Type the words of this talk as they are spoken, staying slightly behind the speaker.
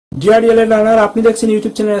Dear DLL learner, আপনি দেখছেন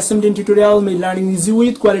YouTube channel SMDN tutorial made learning easy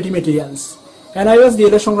with quality materials. NIS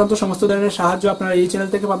DLL সংক্রান্ত সমস্ত ধরনের সাহায্য আপনারা এই চ্যানেল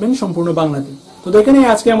থেকে পাবেন সম্পূর্ণ বাংলাতে। তো দেখেন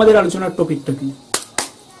আজকে আমাদের আলোচনার টপিকটা কি।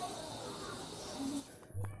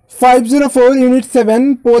 504 ইউনিট 7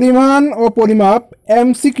 পরিমাণ ও পরিমাপ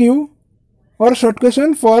MCQ or short question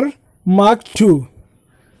for mark 2.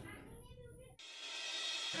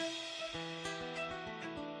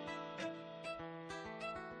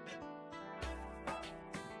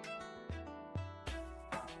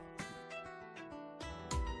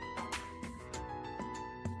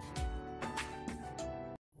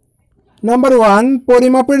 Number 1,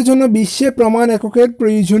 পরিমাপের জন্য বিশ্বে প্রমাণ এককের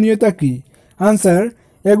প্রয়োজনীয়তা কী? আনসার,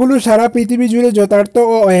 এগুলো সারা পৃথিবী জুড়ে যথার্থ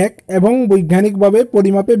ও এক এবং বৈজ্ঞানিকভাবে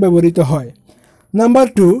পরিমাপে ব্যবহৃত হয়। নাম্বার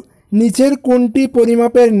 2, নিচের কোনটি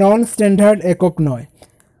পরিমাপের নন স্ট্যান্ডার্ড একক নয়?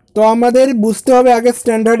 তো আমাদের বুঝতে হবে আগে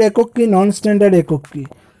স্ট্যান্ডার্ড একক কী, নন স্ট্যান্ডার্ড একক কী।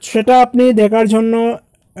 সেটা আপনি দেখার জন্য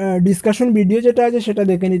ডিসকাশন ভিডিও যেটা আছে সেটা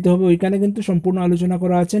দেখে নিতে হবে। ওইখানে কিন্তু সম্পূর্ণ আলোচনা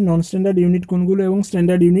করা আছে নন স্ট্যান্ডার্ড ইউনিট কোনগুলো এবং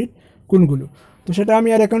স্ট্যান্ডার্ড ইউনিট কোনগুলো। তো সেটা আমি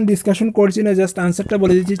আর এখন ডিসকাশন করছি না, জাস্ট আনসারটা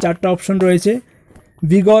বলে দিচ্ছি। 4টা অপশন রয়েছে,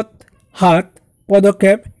 বিগত, হাত,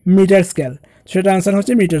 পদক্ষেপ, মিটার স্কেল। সেটা আনসার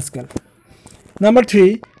হচ্ছে মিটার স্কেল। নাম্বার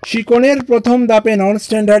 3, শিকনের প্রথম ধাপে নন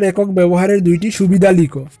স্ট্যান্ডার্ড একক ব্যবহারের 2টি সুবিধা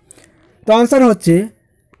লিখো। তো আনসার হচ্ছে,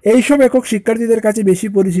 এইসব একক শিক্ষার্থীদের কাছে বেশি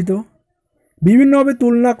পরিচিত, বিভিন্নভাবে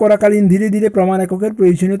তুলনা করাকালীন ধীরে ধীরে প্রমাণ এককের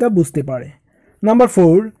প্রয়োজনীয়তা বুঝতে পারে। নাম্বার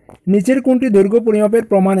 4, নিচের কোনটি দৈর্ঘ্য পরিমাপের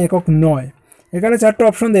প্রমাণ একক নয়? এখানে 4টা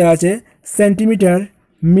অপশন দেওয়া আছে, সেন্টিমিটার,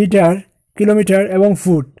 মিটার, কিলোমিটার এবং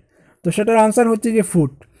ফুট। তো সেটার আনসার হচ্ছে যে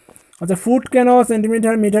ফুট। আচ্ছা, ফুট কেন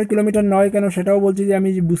সেন্টিমিটার, মিটার, কিলোমিটার নয় কেন সেটাও বলছি যে আমি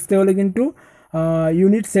বুঝতে হলে কিন্তু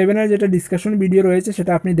ইউনিট 7-এর যেটা ডিসকাশন ভিডিও রয়েছে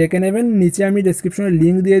সেটা আপনি দেখে নেবেন। নিচে আমি ডেসক্রিপশনে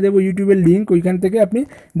লিঙ্ক দিয়ে দেবো, ইউটিউবের লিঙ্ক, ওইখান থেকে আপনি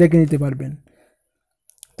দেখে নিতে পারবেন।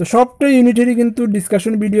 তো সবটা ইউনিটেরই কিন্তু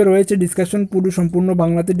ডিসকাশন ভিডিও রয়েছে, ডিসকাশন পুরো সম্পূর্ণ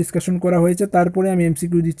বাংলাতে ডিসকাশন করা হয়েছে। তারপরে আমি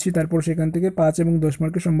MCQ দিচ্ছি, তারপর সেখান থেকে 5 এবং 10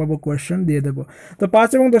 মার্কের সম্ভাব্য কোয়েশ্চেন দিয়ে দেবো। তো 5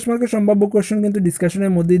 এবং 10 মার্কের সম্ভাব্য কোয়েশ্চেন কিন্তু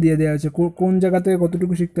ডিসকাশনের মধ্যেই দিয়ে দেওয়া আছে, কোন জায়গা থেকে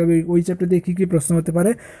কতটুকু শিখতে হবে, ওই চ্যাপ্টার থেকে কী কী প্রশ্ন হতে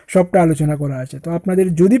পারে সবটা আলোচনা করা আছে। তো আপনাদের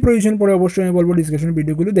যদি প্রয়োজন পড়ে অবশ্যই আমি বলবো ডিসকাশন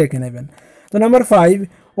ভিডিওগুলো দেখে নেবেন। তো নাম্বার 5,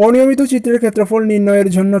 অনিয়মিত চিত্রের ক্ষেত্রফল নির্ণয়ের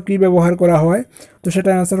জন্য কী ব্যবহার করা হয়? তো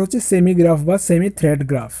সেটার আনসার হচ্ছে সেমি গ্রাফ বা সেমি থ্রেড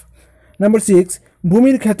গ্রাফ। নাম্বার 6,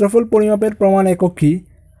 ভূমির ক্ষেত্রফল পরিমাপের প্রমাণ একক কী?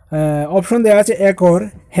 অপশন দেওয়া আছে একর,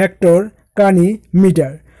 হেক্টর, কানি,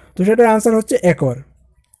 মিটার। তো সেটার আনসার হচ্ছে একর।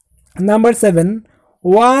 নাম্বার 7,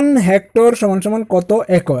 1 হেক্টর সমান সমান কত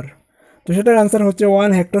একর? তো সেটার আনসার হচ্ছে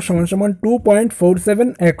 1 হেক্টর সমান সমান 2.47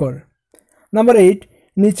 একর। নাম্বার 8,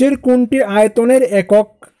 নিচের কোনটি আয়তনের একক?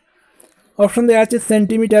 অপশন দেওয়া আছে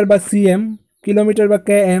সেন্টিমিটার বা সিএম, কিলোমিটার বা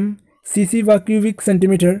কেএম, সিসি বা কিউবিক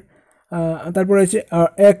সেন্টিমিটার, তারপর আছে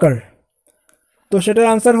একর। তো সেটার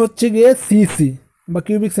আনসার হচ্ছে গিয়ে সিসি বা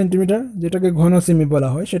কিউবিক সেন্টিমিটার, যেটাকে ঘন সেমি বলা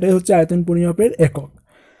হয়, সেটাই হচ্ছে আয়তন পরিমাপের একক।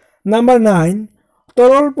 নাম্বার 9,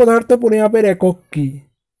 তরল পদার্থ পরিমাপের একক কী?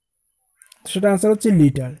 সেটা আনসার হচ্ছে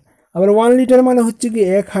লিটার। আবার 1 লিটার মানে হচ্ছে কি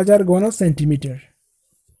 1000 ঘন সেন্টিমিটার।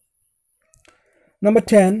 নাম্বার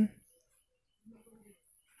 10,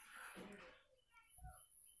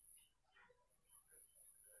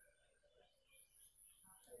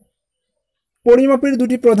 পরিমাপের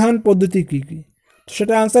 2টি প্রধান পদ্ধতি কী কী?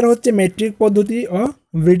 সেটা আনসার হচ্ছে মেট্রিক পদ্ধতি ও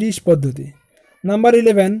ব্রিটিশ পদ্ধতি। নাম্বার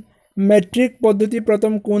 11, মেট্রিক পদ্ধতি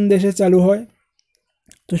প্রথম কোন দেশে চালু হয়?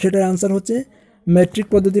 তো সেটার আনসার হচ্ছে মেট্রিক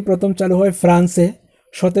পদ্ধতি প্রথম চালু হয় ফ্রান্সে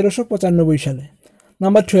 1795 সালে।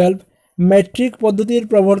 নাম্বার 12, মেট্রিক পদ্ধতির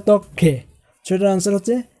প্রবর্তক কে? সেটার আনসার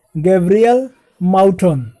হচ্ছে গ্যাব্রিয়েল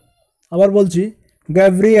মাউটন। আবার বলছি,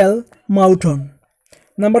 গ্যাব্রিয়েল মাউটন।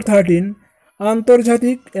 নাম্বার 13,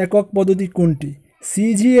 আন্তর্জাতিক একক পদ্ধতি কোনটি?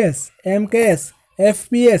 সিজিএস, এমকেএস,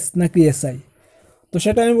 এফপিএস নাকি এসআই? তো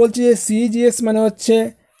সেটা আমি বলছি যে সিজিএস মানে হচ্ছে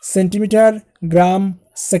সেন্টিমিটার, গ্রাম,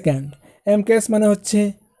 সেকেন্ড। এমকেএস মানে হচ্ছে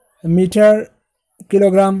মিটার,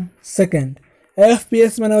 কিলোগ্রাম, সেকেন্ড।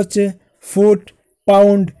 এফপিএস মানে হচ্ছে ফুট,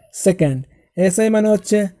 পাউন্ড, সেকেন্ড। এসআই মানে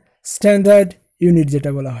হচ্ছে স্ট্যান্ডার্ড ইউনিট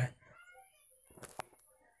যেটা বলা হয়।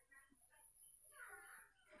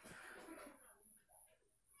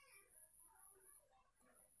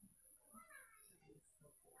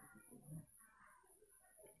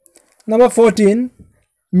 নাম্বার 14,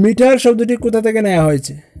 মিটার শব্দটি কোথা থেকে নেওয়া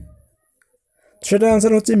হয়েছে? সেটার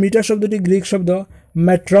আনসার হচ্ছে মিটার শব্দটি গ্রিক শব্দ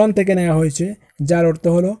ম্যাট্রন থেকে নেওয়া হয়েছে, যার অর্থ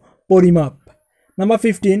হলো পরিমাপ। নাম্বার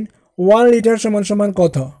 15, 1 লিটার সমান সমান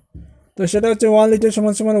কত? তো সেটা হচ্ছে 1 লিটার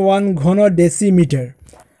সমান সমান 1 ঘন ডেসিমিটার।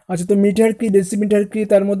 আচ্ছা, তো মিটার কি ডেসিমিটার কি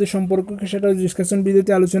তার মধ্যে সম্পর্ক কি সেটা ডিসকাশন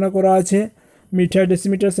ভিডিওতে আলোচনা করা আছে। Metre,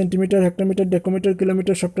 decimetre, centimetre, hectometre, ডেকোমিটার,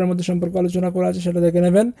 kilometre সবটার মধ্যে সম্পর্ক আলোচনা করা আছে, সেটা দেখে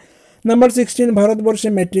নেবেন। নাম্বার 16, ভারতবর্ষে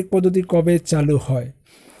মেট্রিক পদ্ধতি কবে চালু হয়?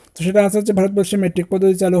 তো সেটা আনসার হচ্ছে ভারতবর্ষে মেট্রিক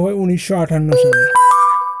পদ্ধতি চালু হয় 1958 সালে।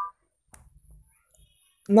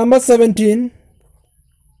 নাম্বার 17,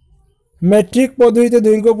 মেট্রিক পদ্ধতিতে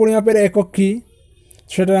দৈর্ঘ্য পরিমাপের একক কি?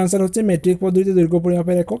 সেটার আনসার হচ্ছে মেট্রিক পদ্ধতিতে দৈর্ঘ্য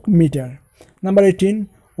পরিমাপের একক মিটার। নাম্বার 18,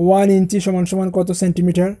 1 ইঞ্চি সমান সমান কত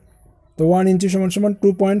সেন্টিমিটার? তো 1 ইঞ্চি সমান সমান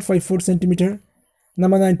 2.54 সেন্টিমিটার।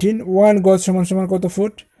 নাম্বার 19, 1 গজ সমান সমান কত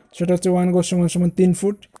ফুট? সেটা হচ্ছে 1 গজ সমান সমান 3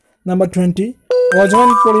 ফুট। নাম্বার 20, ওজন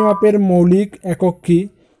পরিমাপের মৌলিক একক কি?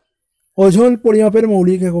 ওজন পরিমাপের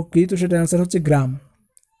মৌলিক একক কি? তো সেটা আনসার হচ্ছে গ্রাম।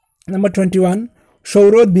 নাম্বার 21,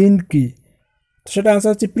 সৌর দিন কি? সেটা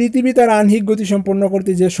আনসার হচ্ছে পৃথিবী তার আহ্নিক গতি সম্পন্ন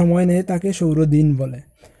করতে যে সময় নেয় তাকে সৌর দিন বলে।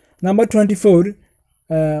 নাম্বার 24,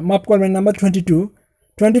 মাফ করবেন, নাম্বার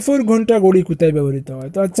 24 ঘন্টা ঘড়ি কোথায় ব্যবহৃত হয়?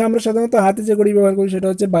 তো আচ্ছা, আমরা সাধারণত হাতে যে ঘড়ি ব্যবহার করি সেটা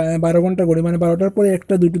হচ্ছে 12 ঘন্টা ঘড়ি, মানে 12টার পরে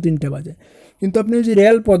 1টা 2টো 3টে বাজে। কিন্তু আপনি যদি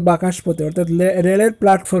রেলপথ বা আকাশপথে অর্থাৎ রেলের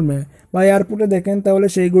প্ল্যাটফর্মে বা এয়ারপোর্টে দেখেন তাহলে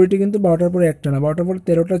সেই ঘড়িটি কিন্তু 12টার পরে 1টা না, 12টার পরে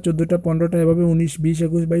 13টা 14টা 15টা, এভাবে 19 20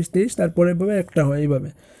 21 22 23, তারপরে এভাবে 1টা হয় এইভাবে।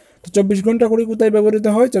 তো 24 ঘন্টা ঘড়ি কোথায় ব্যবহৃত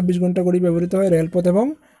হয়? 24 ঘন্টা ঘড়ি ব্যবহৃত হয় রেলপথ এবং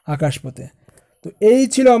আকাশপথে। তো এই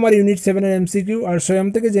ছিল আমার ইউনিট 7-এর এমসিকিউ। আর স্বয়ং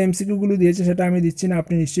থেকে যে এমসিকিউগুলো দিয়েছে সেটা আমি দিচ্ছি না,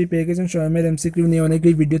 আপনি নিশ্চয়ই পেয়ে গেছেন। স্বয়ংয়ের এমসিকিউ নিয়ে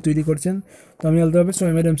অনেকেই ভিডিও তৈরি করছেন, তো আমি আলাদাভাবে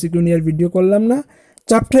স্বয়ংয়ের এমসিকিউ নিয়ে আর ভিডিও করলাম না।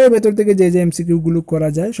 চ্যাপ্টারের ভেতর থেকে যে যে এমসিকিউগুলো করা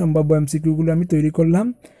যায়, সম্ভাব্য এমসিকিউগুলো আমি তৈরি করলাম।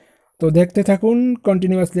 তো দেখতে থাকুন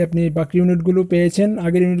কন্টিনিউয়াসলি। আপনি বাকি ইউনিটগুলো পেয়েছেন,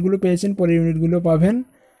 আগের ইউনিটগুলো পেয়েছেন, পরের ইউনিটগুলো পাবেন,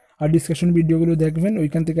 আর ডিসকাশন ভিডিওগুলো দেখবেন।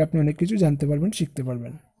 ওইখান থেকে আপনি অনেক কিছু জানতে পারবেন, শিখতে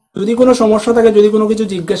পারবেন। যদি কোনো সমস্যা থাকে, যদি কোনো কিছু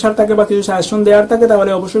জিজ্ঞাসার থাকে বা কিছু সাজেশন দেওয়ার থাকে,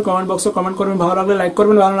 তাহলে অবশ্যই কমেন্ট বক্সে কমেন্ট করবেন। ভালো লাগলে লাইক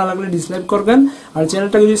করবেন, ভালো না লাগলে ডিসলাইক করবেন। আর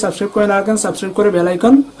চ্যানেলটাকে যদি সাবস্ক্রাইব করে না রাখেন, সাবস্ক্রাইব করে বেল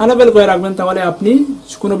আইকন আনএবল করে রাখবেন, তাহলে আপনি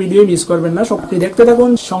কোনো ভিডিও মিস করবেন না। সবটি দেখতে থাকুন,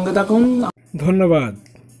 সঙ্গে থাকুন। ধন্যবাদ।